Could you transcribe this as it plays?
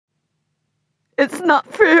It's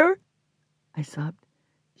not fair, I sobbed.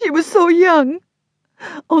 She was so young,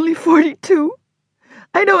 only 42.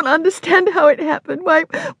 I don't understand how it happened. Why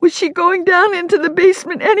was she going down into the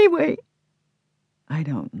basement anyway? I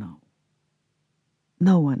don't know.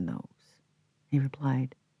 No one knows, he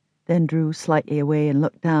replied, then drew slightly away and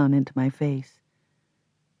looked down into my face.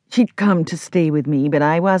 She'd come to stay with me, but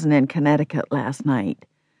I wasn't in Connecticut last night.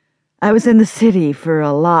 I was in the city for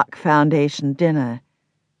a Locke Foundation dinner.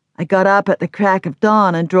 I got up at the crack of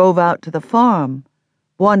dawn and drove out to the farm,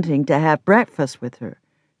 wanting to have breakfast with her,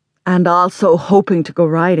 and also hoping to go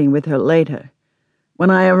riding with her later.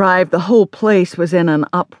 When I arrived, the whole place was in an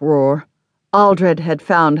uproar. Aldred had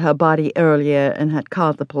found her body earlier and had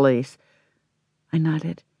called the police. I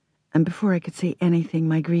nodded, and before I could say anything,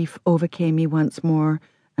 my grief overcame me once more,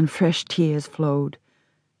 and fresh tears flowed.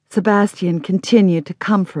 Sebastian continued to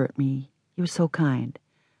comfort me. He was so kind.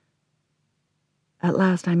 At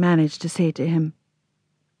last I managed to say to him,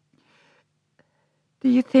 "Do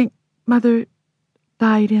you think Mother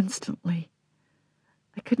died instantly?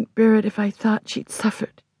 I couldn't bear it if I thought she'd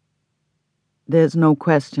suffered." "There's no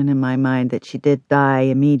question in my mind that she did die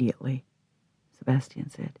immediately,"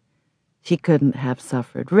 Sebastian said. "She couldn't have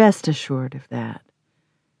suffered. Rest assured of that."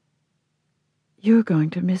 "You're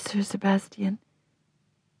going to miss her, Sebastian.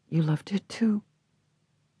 You loved her too."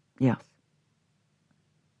 "Yes."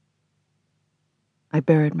 I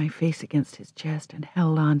buried my face against his chest and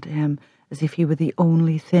held on to him as if he were the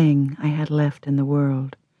only thing I had left in the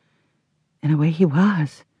world. In a way he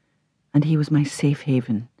was, and he was my safe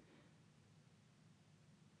haven.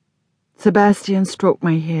 Sebastian stroked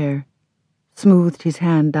my hair, smoothed his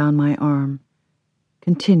hand down my arm,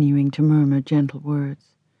 continuing to murmur gentle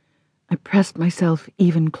words. I pressed myself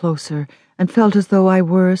even closer and felt as though I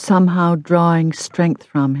were somehow drawing strength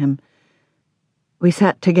from him. We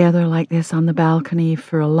sat together like this on the balcony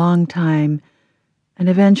for a long time, and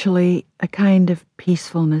eventually a kind of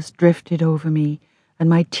peacefulness drifted over me, and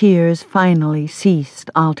my tears finally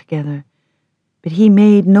ceased altogether. But he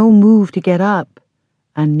made no move to get up,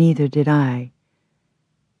 and neither did I.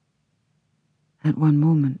 At one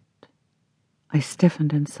moment, I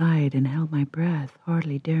stiffened inside and held my breath,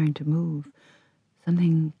 hardly daring to move.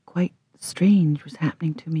 Something quite strange was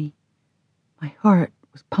happening to me. My heart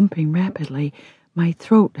was pumping rapidly. My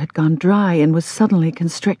throat had gone dry and was suddenly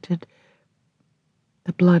constricted.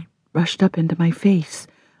 The blood rushed up into my face.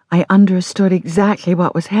 I understood exactly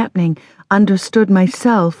what was happening, understood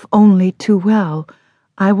myself only too well.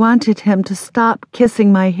 I wanted him to stop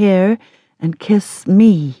kissing my hair and kiss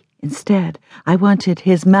me instead. I wanted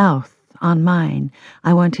his mouth on mine.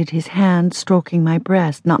 I wanted his hand stroking my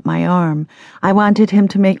breast, not my arm. I wanted him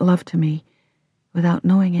to make love to me. Without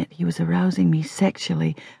knowing it, he was arousing me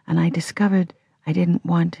sexually, and I discovered I didn't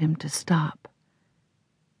want him to stop.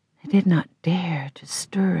 I did not dare to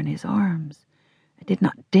stir in his arms. I did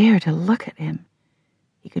not dare to look at him.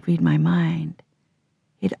 He could read my mind.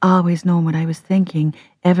 He'd always known what I was thinking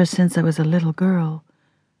ever since I was a little girl.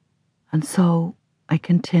 And so I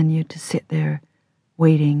continued to sit there,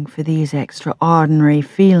 waiting for these extraordinary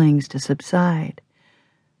feelings to subside.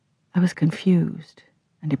 I was confused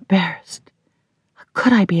and embarrassed. How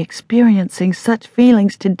could I be experiencing such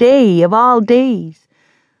feelings today, of all days?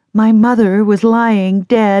 My mother was lying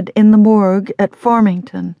dead in the morgue at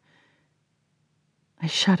Farmington. I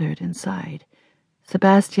shuddered inside.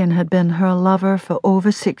 Sebastian had been her lover for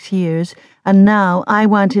over 6 years, and now I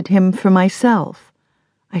wanted him for myself.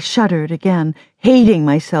 I shuddered again, hating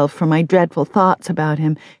myself for my dreadful thoughts about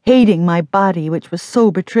him, hating my body, which was so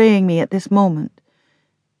betraying me at this moment.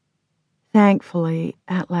 Thankfully,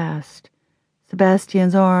 at last,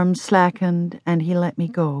 Sebastian's arms slackened and he let me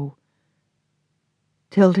go.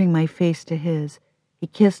 Tilting my face to his, he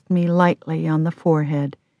kissed me lightly on the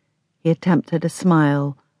forehead. He attempted a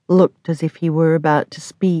smile, looked as if he were about to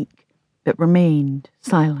speak, but remained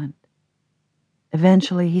silent.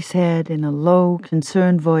 Eventually he said in a low,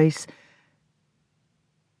 concerned voice,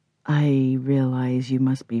 "I realize you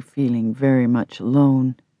must be feeling very much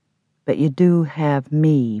alone, but you do have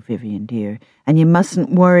me, Vivian dear, and you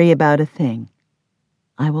mustn't worry about a thing.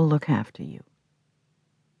 I will look after you."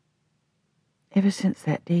 "Ever since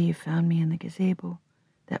that day you found me in the gazebo,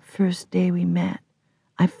 that first day we met,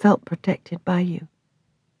 I felt protected by you,"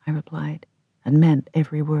 I replied, and meant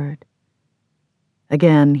every word.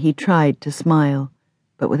 Again he tried to smile,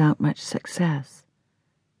 but without much success.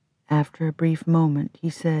 After a brief moment he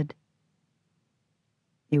said,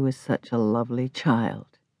 "You were such a lovely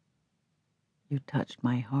child. You touched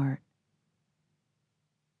my heart."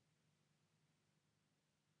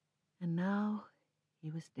 And now he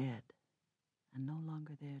was dead, and no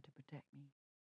longer there to protect me.